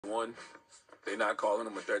one, they're not calling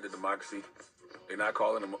him a threat to democracy. They're not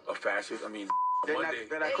calling him a fascist. I mean,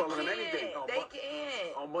 they're not calling him anything.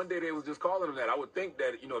 On Monday, they was just calling him that. I would think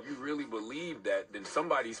that, if you really believe that, then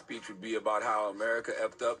somebody's speech would be about how America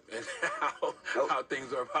effed up and how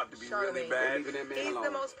things are about to be really bad. He's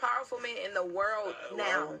the most powerful man in the world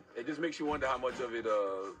now. Well, it just makes you wonder how much of it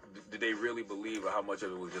did they really believe, or how much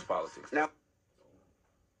of it was just politics. Now,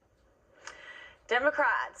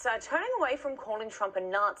 Democrats are turning away from calling Trump a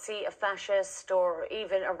Nazi, a fascist, or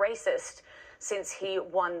even a racist since he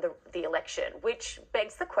won the election, which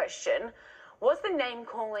begs the question, was the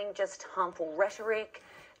name-calling just harmful rhetoric,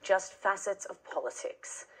 just facets of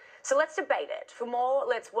politics? So let's debate it. For more,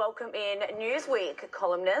 let's welcome in Newsweek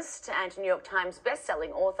columnist and New York Times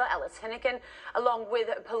best-selling author Alice Hennigan, along with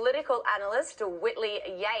political analyst Whitley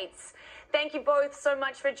Yates. Thank you both so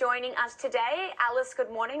much for joining us today. Alice,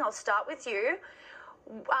 good morning. I'll start with you.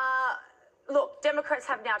 Look, Democrats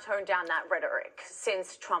have now toned down that rhetoric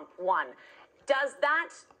since Trump won. Does that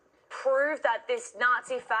prove that this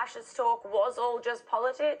Nazi fascist talk was all just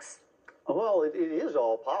politics? Well, it is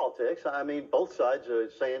all politics. I mean, both sides are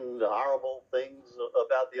saying horrible things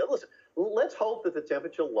about the other. Listen, let's hope that the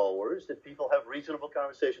temperature lowers, that people have reasonable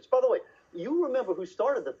conversations. By the way, you remember who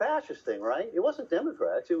started the fascist thing, right? It wasn't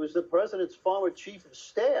Democrats. It was the president's former chief of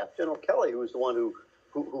staff, General Kelly, who was the one who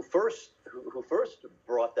first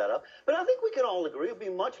brought that up. But I think we can all agree it would be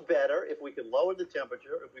much better if we could lower the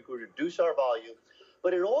temperature, if we could reduce our volume.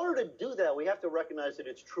 But in order to do that, we have to recognize that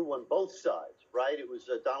it's true on both sides, right? It was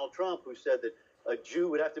Donald Trump who said that a Jew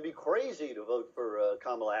would have to be crazy to vote for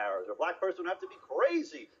Kamala Harris, or a black person would have to be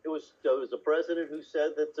crazy. It was the president who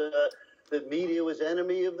said that the media was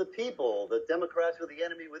enemy of the people, the Democrats were the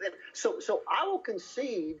enemy within. So I will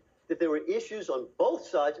concede that there were issues on both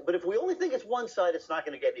sides, but if we only think it's one side, it's not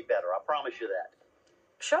going to get any better. I promise you that.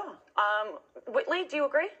 Sure. Whitley, do you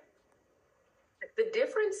agree? The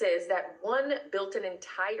difference is that one built an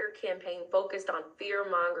entire campaign focused on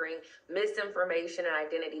fear-mongering, misinformation, and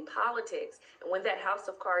identity politics. And when that house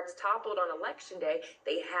of cards toppled on Election Day,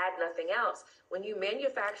 they had nothing else. When you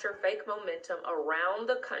manufacture fake momentum around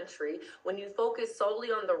the country, when you focus solely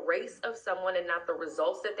on the race of someone and not the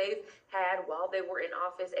results that they've had while they were in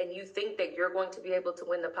office, and you think that you're going to be able to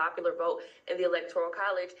win the popular vote in the Electoral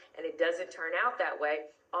College, and it doesn't turn out that way,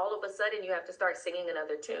 all of a sudden you have to start singing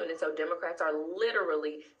another tune. And so Democrats are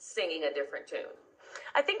literally singing a different tune.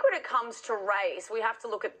 I think when it comes to race, we have to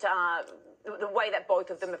look at the way that both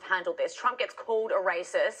of them have handled this. Trump gets called a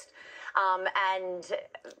racist, and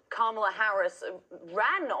Kamala Harris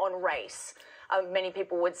ran on race, many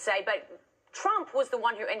people would say. But Trump was the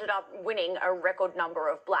one who ended up winning a record number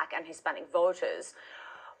of black and Hispanic voters.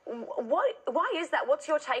 Why is that? What's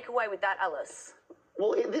your takeaway with that, Alice?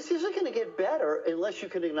 Well, this isn't going to get better unless you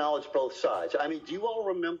can acknowledge both sides. I mean, do you all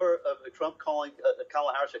remember Trump calling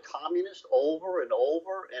Kamala Harris a communist over and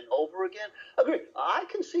over and over again? Agree. I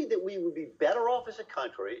can see that we would be better off as a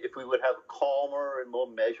country if we would have a calmer and more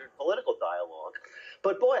measured political dialogue.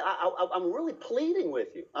 But, boy, I'm really pleading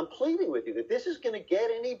with you. I'm pleading with you that this is going to get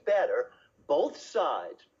any better. Both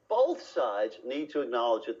sides need to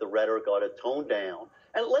acknowledge that the rhetoric ought to tone down.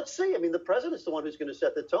 And let's see. I mean, the president's the one who's going to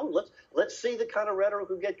set the tone. Let's see the kind of rhetoric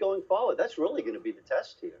we get going forward. That's really going to be the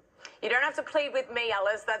test here. You don't have to plead with me,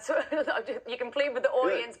 Alice. You can plead with the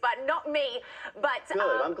audience, Good. but not me. But good.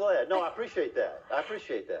 I'm glad. No, I appreciate that.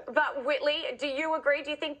 But Whitley, do you agree? Do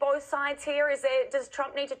you think both sides here? Does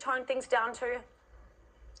Trump need to tone things down too?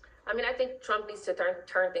 I mean, I think Trump needs to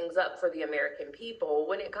turn things up for the American people.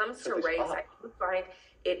 When it comes to race, I do find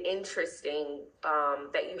it interesting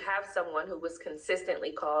that you have someone who was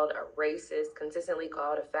consistently called a racist, consistently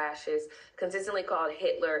called a fascist, consistently called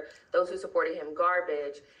Hitler, those who supported him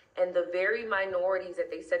garbage. And the very minorities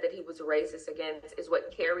that they said that he was racist against is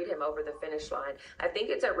what carried him over the finish line. I think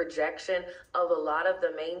it's a rejection of a lot of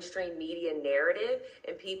the mainstream media narrative,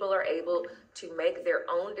 and people are able to make their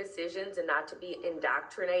own decisions and not to be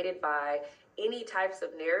indoctrinated by any types of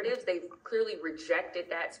narratives. They've clearly rejected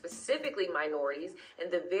that, specifically minorities,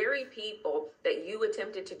 and the very people that you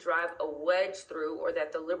attempted to drive a wedge through, or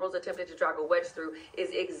that the liberals attempted to drive a wedge through, is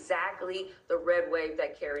exactly the red wave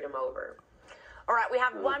that carried them over. All right, we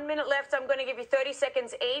have 1 minute left. I'm going to give you 30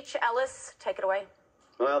 seconds each. Alice, take it away.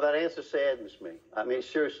 Well, that answer saddens me. I mean,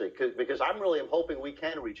 seriously, because I'm hoping we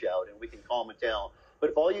can reach out and we can calm it down. But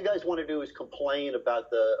if all you guys want to do is complain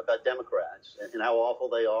about Democrats and how awful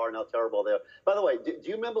they are and how terrible they are. By the way, do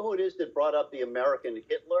you remember who it is that brought up the American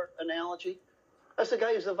Hitler analogy? That's the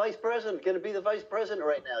guy who's the vice president, going to be the vice president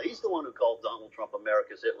right now. He's the one who called Donald Trump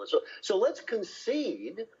America's Hitler. So let's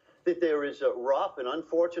concede that there is a rough and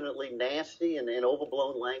unfortunately nasty and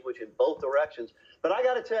overblown language in both directions. But I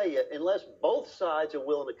got to tell you, unless both sides are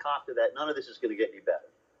willing to cop to that, none of this is going to get any better.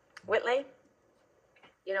 Whitley?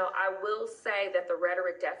 You know, I will say that the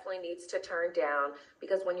rhetoric definitely needs to turn down,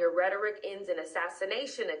 because when your rhetoric ends in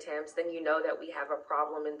assassination attempts, then you know that we have a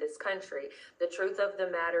problem in this country. The truth of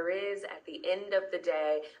the matter is, at the end of the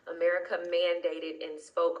day, America mandated and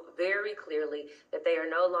spoke very clearly that they are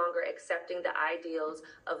no longer accepting the ideals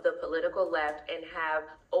of the political left and have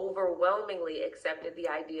overwhelmingly accepted the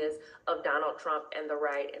ideas of Donald Trump and the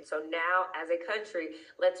right. And so now, as a country,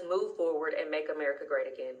 let's move forward and make America great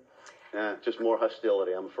again. Just more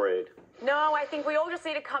hostility, I'm afraid. No, I think we all just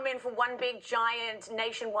need to come in for one big, giant,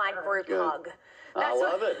 nationwide group hug. I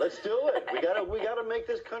love it. Let's do it. We gotta make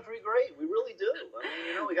this country great. We really do.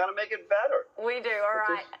 I mean, we gotta make it better. We do.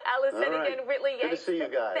 All right. Alice Hennigan, Whitley Yates. Good to see you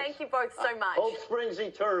guys. Thank you both so much. Hope springs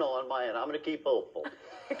eternal on my end. I'm going to keep hopeful.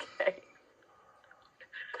 Okay.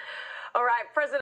 All right, President.